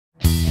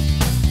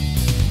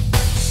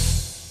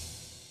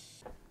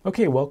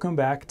Okay, welcome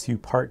back to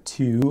part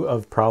 2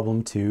 of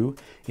problem 2.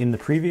 In the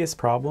previous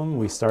problem,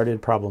 we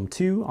started problem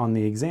 2 on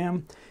the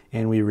exam,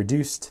 and we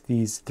reduced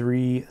these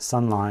 3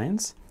 sun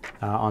lines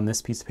on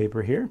this piece of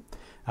paper here.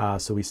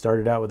 So we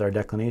started out with our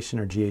declination,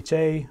 or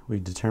GHA, we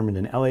determined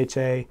an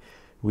LHA,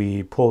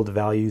 we pulled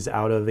values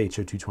out of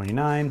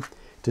HO229,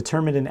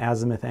 determined an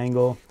azimuth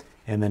angle,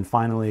 and then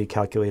finally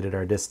calculated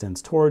our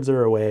distance towards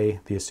or away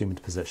the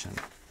assumed position.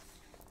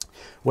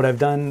 What I've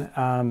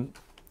done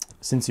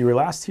since you were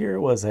last here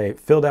was I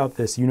filled out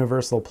this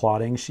universal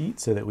plotting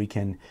sheet so that we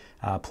can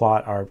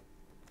plot our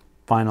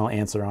final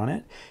answer on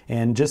it.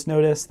 And just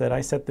notice that I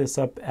set this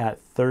up at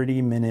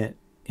 30-minute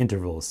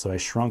intervals. So I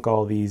shrunk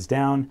all these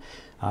down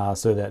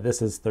so that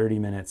this is 30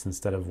 minutes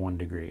instead of 1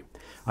 degree.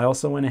 I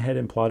also went ahead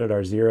and plotted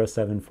our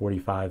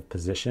 0745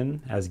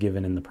 position as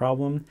given in the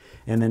problem.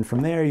 And then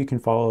from there you can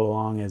follow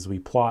along as we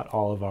plot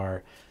all of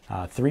our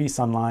 3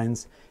 sun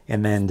lines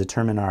and then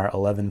determine our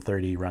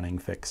 1130 running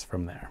fix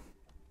from there.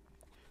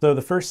 So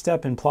the first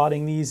step in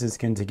plotting these is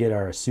going to get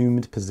our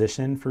assumed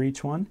position for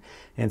each one.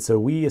 And so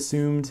we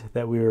assumed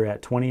that we were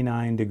at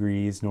 29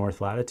 degrees north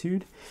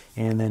latitude.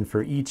 And then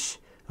for each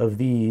of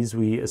these,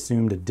 we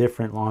assumed a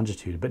different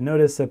longitude. But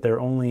notice that they're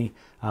only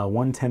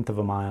 1/10 of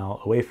a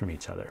mile away from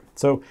each other.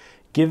 So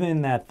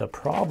given that the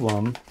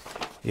problem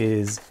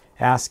is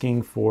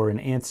asking for an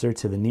answer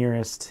to the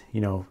nearest,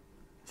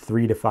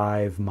 3 to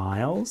 5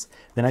 miles,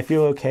 then I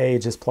feel okay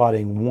just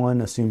plotting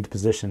one assumed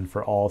position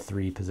for all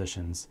 3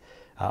 positions.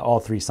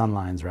 All 3 sun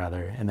lines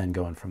rather, and then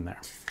going from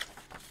there.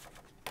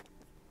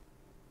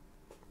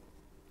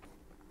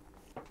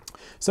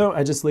 So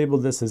I just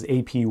labeled this as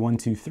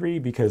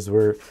AP123 because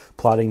we're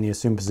plotting the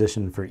assumed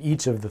position for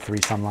each of the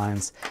 3 sun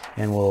lines,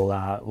 and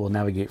we'll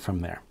navigate from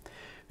there.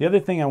 The other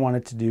thing I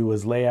wanted to do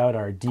was lay out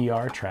our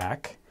DR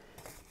track.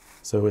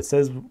 So it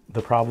says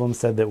the problem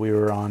said that we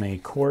were on a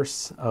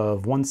course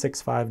of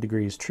 165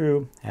 degrees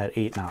true at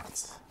 8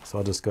 knots. So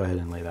I'll just go ahead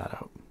and lay that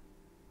out.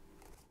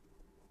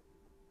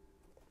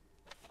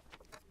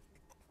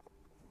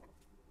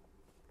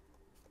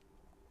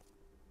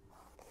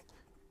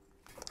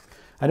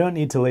 I don't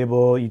need to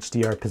label each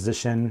DR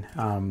position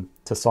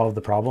to solve the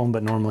problem,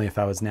 but normally if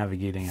I was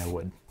navigating, I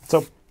would.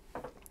 So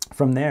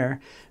from there,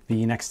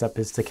 the next step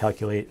is to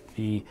calculate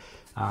the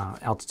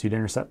altitude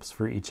intercepts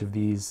for each of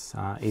these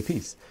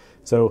APs.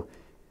 So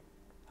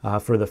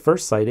for the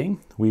first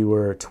sighting, we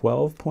were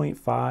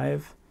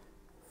 12.5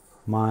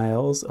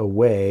 miles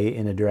away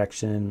in a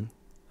direction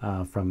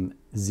from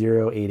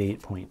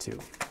 088.2.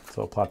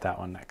 So I'll plot that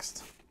one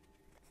next.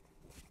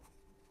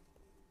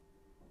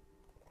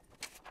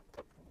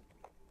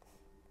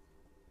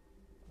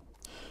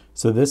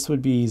 So this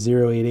would be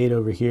 088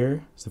 over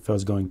here. So if I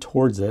was going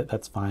towards it,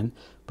 that's fine.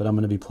 But I'm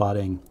going to be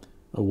plotting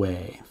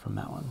away from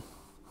that one.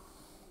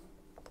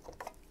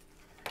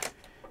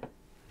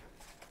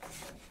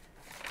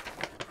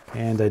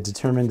 And I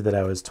determined that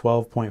I was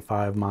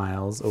 12.5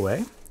 miles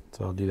away.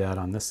 So I'll do that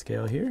on this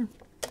scale here.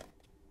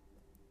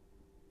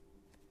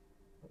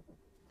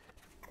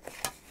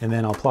 And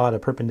then I'll plot a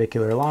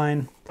perpendicular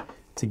line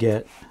to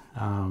get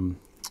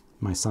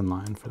my sun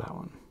line for that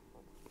one.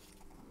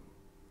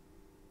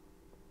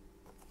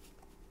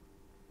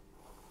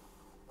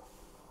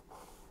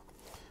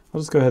 I'll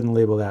just go ahead and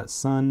label that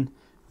sun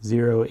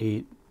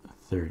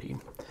 0830.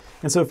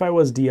 And so if I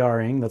was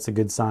DRing, that's a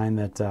good sign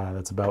that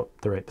that's about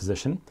the right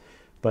position.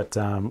 But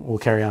we'll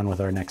carry on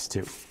with our next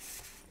 2.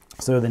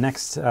 So the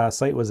next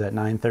site was at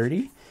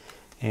 9:30,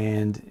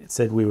 and it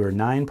said we were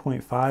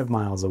 9.5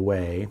 miles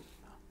away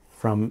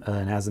from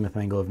an azimuth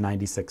angle of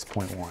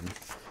 96.1.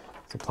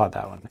 So plot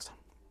that one next.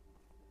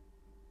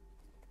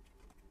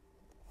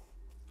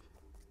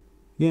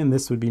 Again,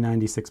 this would be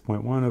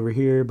 96.1 over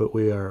here, but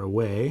we are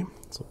away,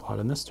 so plot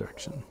in this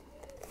direction.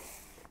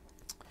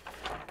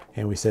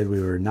 And we said we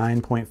were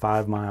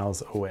 9.5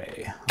 miles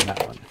away on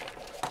that one.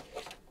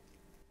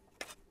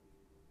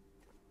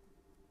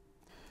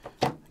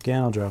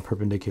 Again, I'll draw a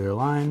perpendicular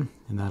line,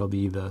 and that'll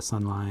be the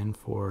sun line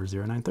for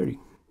 0930.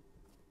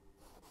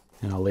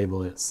 And I'll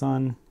label it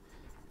sun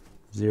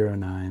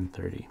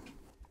 0930.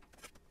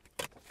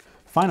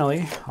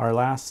 Finally, our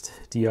last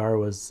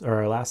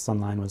our last sun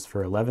line was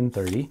for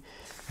 1130,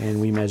 and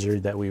we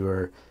measured that we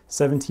were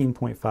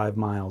 17.5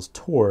 miles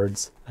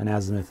towards an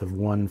azimuth of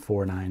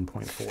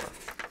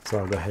 149.4. So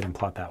I'll go ahead and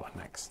plot that one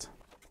next.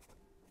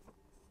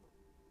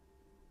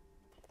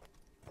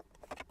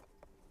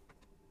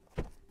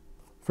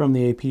 From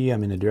the AP,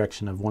 I'm in a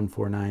direction of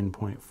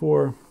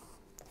 149.4,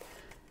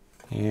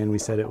 and we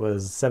said it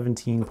was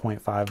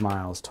 17.5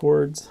 miles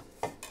towards.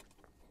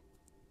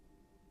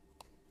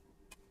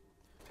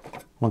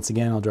 Once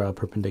again, I'll draw a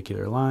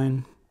perpendicular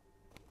line,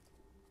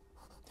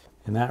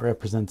 and that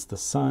represents the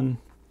sun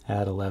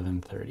at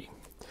 1130.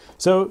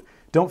 So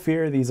don't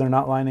fear, these are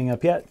not lining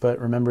up yet, but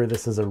remember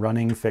this is a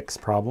running fix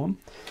problem.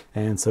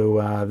 And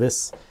so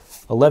this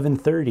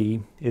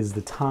 1130 is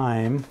the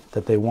time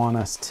that they want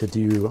us to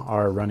do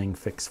our running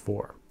fix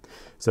for.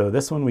 So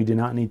this one we do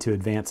not need to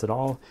advance at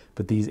all,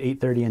 but these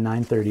 830 and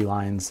 930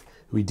 lines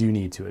we do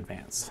need to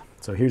advance.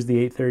 So here's the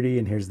 830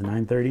 and here's the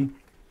 930.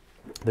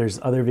 There's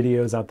other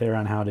videos out there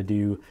on how to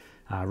do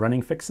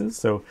running fixes.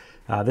 So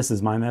this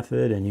is my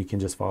method, and you can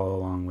just follow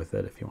along with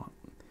it if you want.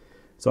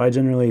 So I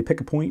generally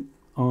pick a point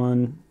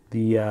on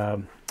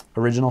the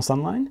original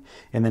sunline,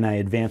 and then I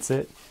advance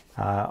it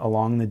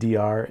along the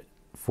DR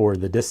for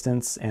the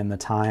distance and the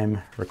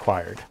time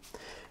required.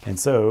 And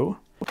so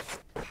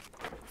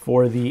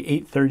for the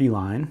 8:30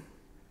 line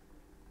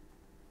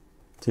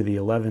to the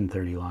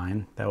 11:30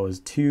 line, that was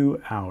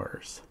 2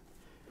 hours.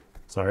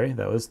 Sorry,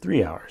 that was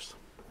 3 hours.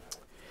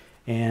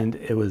 And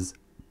it was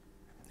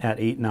at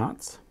 8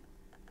 knots.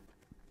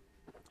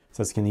 So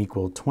that's going to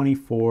equal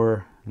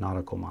 24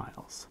 nautical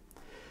miles.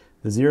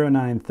 The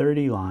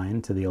 0930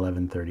 line to the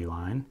 1130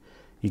 line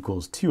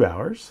equals 2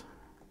 hours,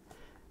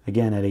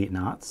 again at 8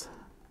 knots.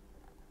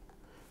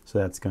 So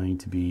that's going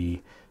to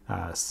be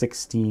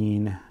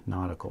 16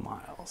 nautical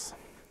miles.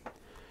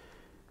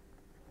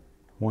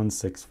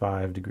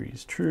 165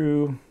 degrees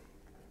true.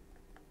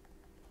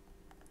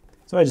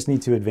 So I just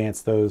need to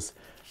advance those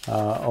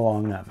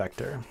along that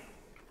vector.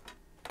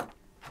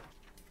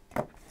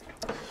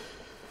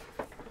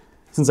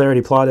 Since I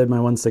already plotted my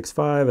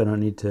 165, I don't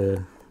need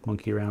to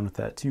monkey around with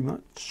that too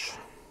much.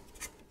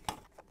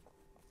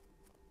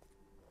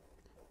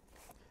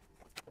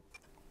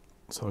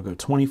 So I'll go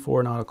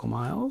 24 nautical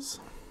miles.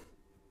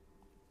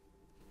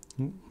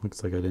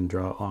 Looks like I didn't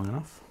draw it long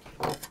enough.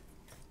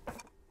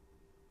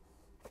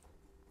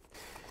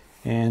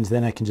 And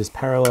then I can just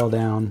parallel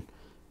down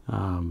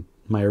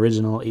my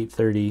original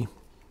 830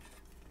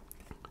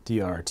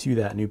 DR to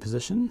that new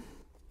position.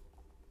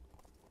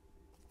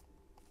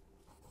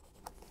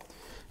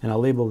 And I'll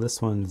label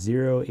this one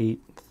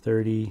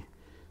 0830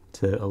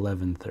 to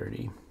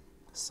 1130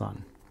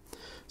 sun.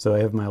 So I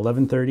have my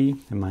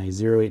 1130 and my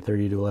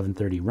 0830 to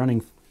 1130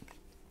 running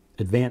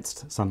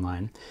advanced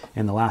sunline,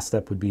 and the last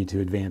step would be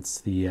to advance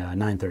the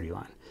 930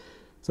 line.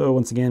 So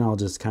once again, I'll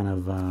just kind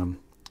of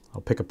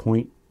I'll pick a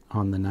point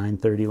on the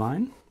 930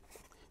 line.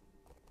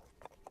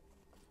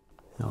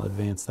 I'll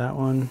advance that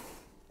one,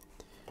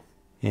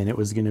 and it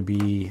was going to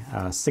be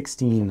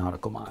 16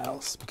 nautical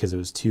miles because it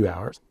was 2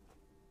 hours.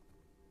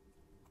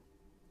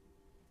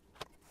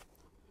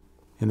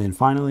 And then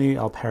finally,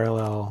 I'll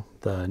parallel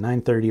the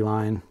 930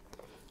 line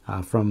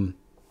from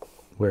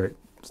where it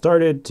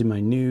started to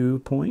my new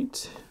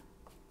point.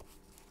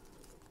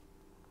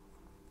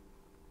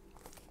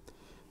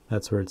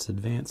 That's where it's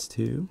advanced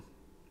to.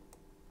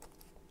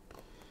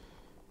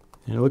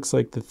 And it looks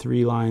like the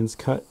 3 lines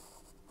cut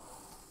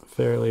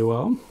fairly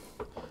well.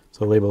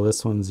 So I'll label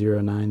this one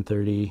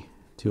 0930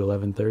 to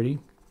 1130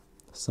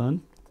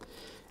 sun.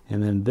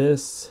 And then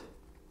this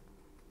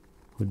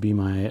would be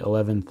my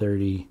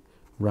 1130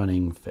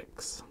 running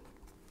fix.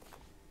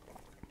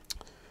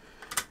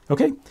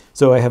 Okay,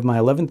 so I have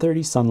my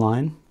 1130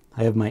 sunline.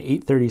 I have my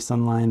 830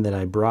 sunline that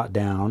I brought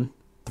down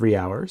 3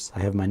 hours.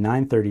 I have my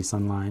 930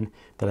 sunline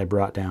that I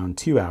brought down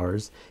 2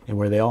 hours, and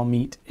where they all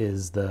meet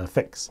is the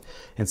fix.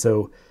 And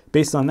so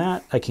based on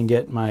that, I can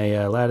get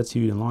my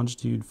latitude and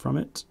longitude from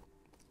it.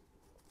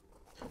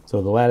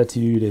 So the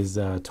latitude is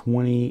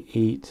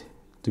 28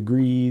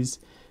 degrees,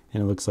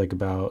 and it looks like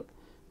about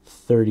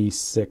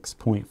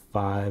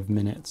 36.5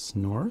 minutes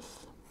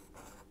north.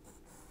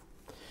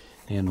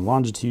 And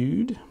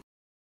longitude,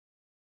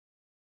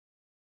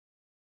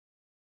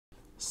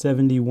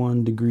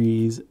 71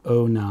 degrees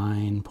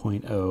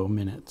 09.0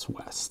 minutes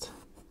west.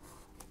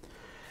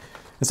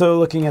 And so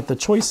looking at the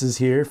choices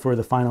here for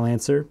the final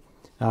answer,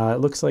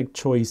 it looks like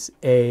choice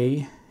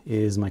A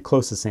is my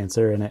closest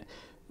answer, and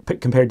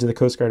compared to the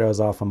Coast Guard, I was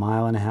off 1.5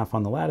 miles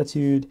on the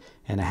latitude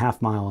and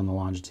 0.5 mile on the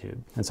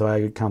longitude. And so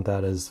I count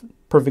that as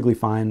perfectly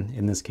fine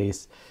in this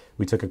case.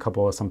 We took a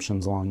couple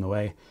assumptions along the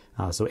way,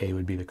 so A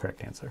would be the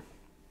correct answer.